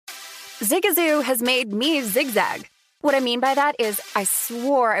Zigazoo has made me zigzag. What I mean by that is I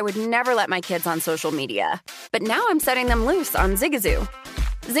swore I would never let my kids on social media, but now I'm setting them loose on Zigazoo.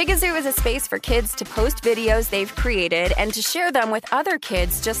 Zigazoo is a space for kids to post videos they've created and to share them with other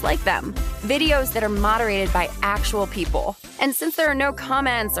kids just like them. Videos that are moderated by actual people. And since there are no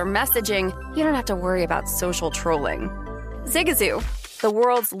comments or messaging, you don't have to worry about social trolling. Zigazoo, the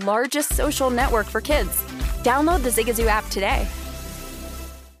world's largest social network for kids. Download the Zigazoo app today.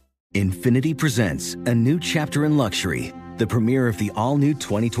 Infiniti presents a new chapter in luxury, the premiere of the all-new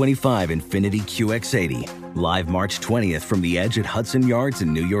 2025 Infiniti QX80, live March 20th from the Edge at Hudson Yards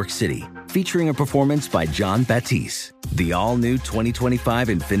in New York City, featuring a performance by Jon Batiste. The all-new 2025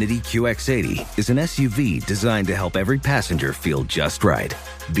 Infiniti QX80 is an SUV designed to help every passenger feel just right.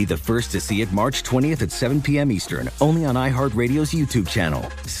 Be the first to see it March 20th at 7 p.m. Eastern, only on iHeartRadio's YouTube channel.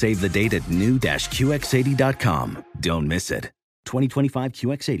 Save the date at new-QX80.com. Don't miss it. 2025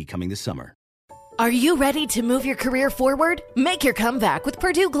 QX80 coming this summer. Are you ready to move your career forward? Make your comeback with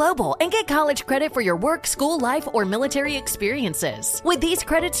Purdue Global and get college credit for your work, school life, or military experiences. With these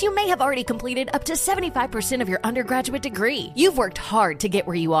credits, you may have already completed up to 75% of your undergraduate degree. You've worked hard to get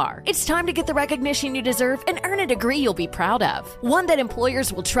where you are. It's time to get the recognition you deserve and earn a degree you'll be proud of. One that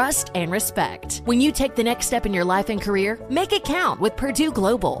employers will trust and respect. When you take the next step in your life and career, make it count with Purdue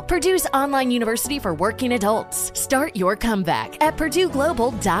Global, Purdue's online university for working adults. Start your comeback at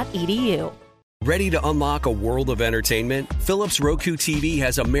purdueglobal.edu. Ready to unlock a world of entertainment? Philips Roku TV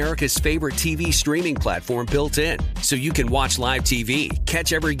has America's favorite TV streaming platform built in, so you can watch live TV,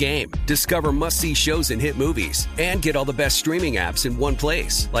 catch every game, discover must-see shows and hit movies, and get all the best streaming apps in one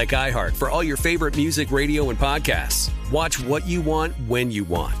place, like iHeart for all your favorite music, radio, and podcasts. Watch what you want, when you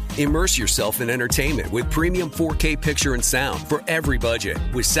want. Immerse yourself in entertainment with premium 4K picture and sound for every budget,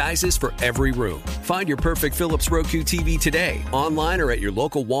 with sizes for every room. Find your perfect Philips Roku TV today, online or at your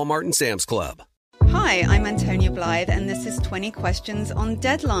local Walmart and Sam's Club. Hi, I'm Antonia Blythe, and this is 20 Questions on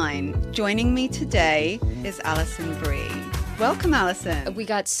Deadline. Joining me today is Alison Brie. Welcome, Alison. We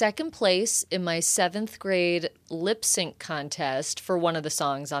got second place in my 7th grade lip sync contest for one of the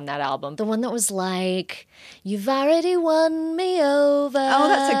songs on that album. The one that was like, "You've already won me over." Oh,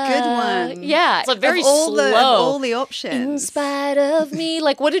 that's a good one. Yeah. It's very slow. Of all the options. In spite of me.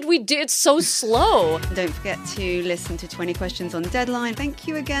 Like, what did we do? It's so slow. Don't forget to listen to 20 Questions on Deadline. Thank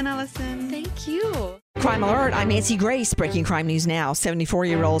you again, Alison. Thank you. Crime Alert, I'm Nancy Grace. Breaking crime news now.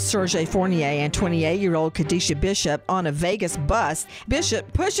 74-year-old Sergei Fournier and 28-year-old Kadisha Bishop on a Vegas bus.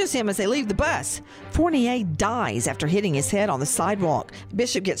 Bishop pushes him as they leave the bus. Fournier dies after hitting his head on the sidewalk.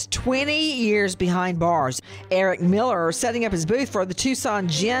 Bishop gets 20 years behind bars. Eric Miller, setting up his booth for the Tucson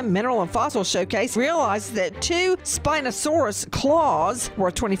Gem Mineral and Fossil Showcase, realized that 2 Spinosaurus claws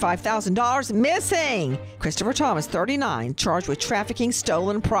worth $25,000 missing. Christopher Thomas, 39, charged with trafficking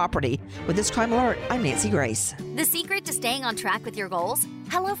stolen property. With this Crime Alert, I'm Nancy Grace. The secret to staying on track with your goals?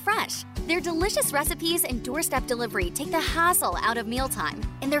 HelloFresh. Their delicious recipes and doorstep delivery take the hassle out of mealtime,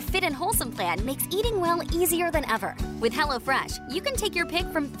 and their fit and wholesome plan makes eating well easier than ever. With HelloFresh, you can take your pick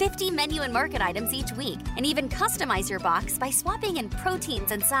from 50 menu and market items each week, and even customize your box by swapping in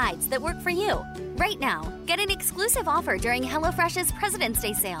proteins and sides that work for you. Right now, get an exclusive offer during HelloFresh's President's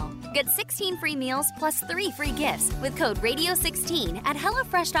Day sale. Get 16 free meals plus 3 free gifts with code RADIO16 at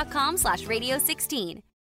HelloFresh.com/Radio16.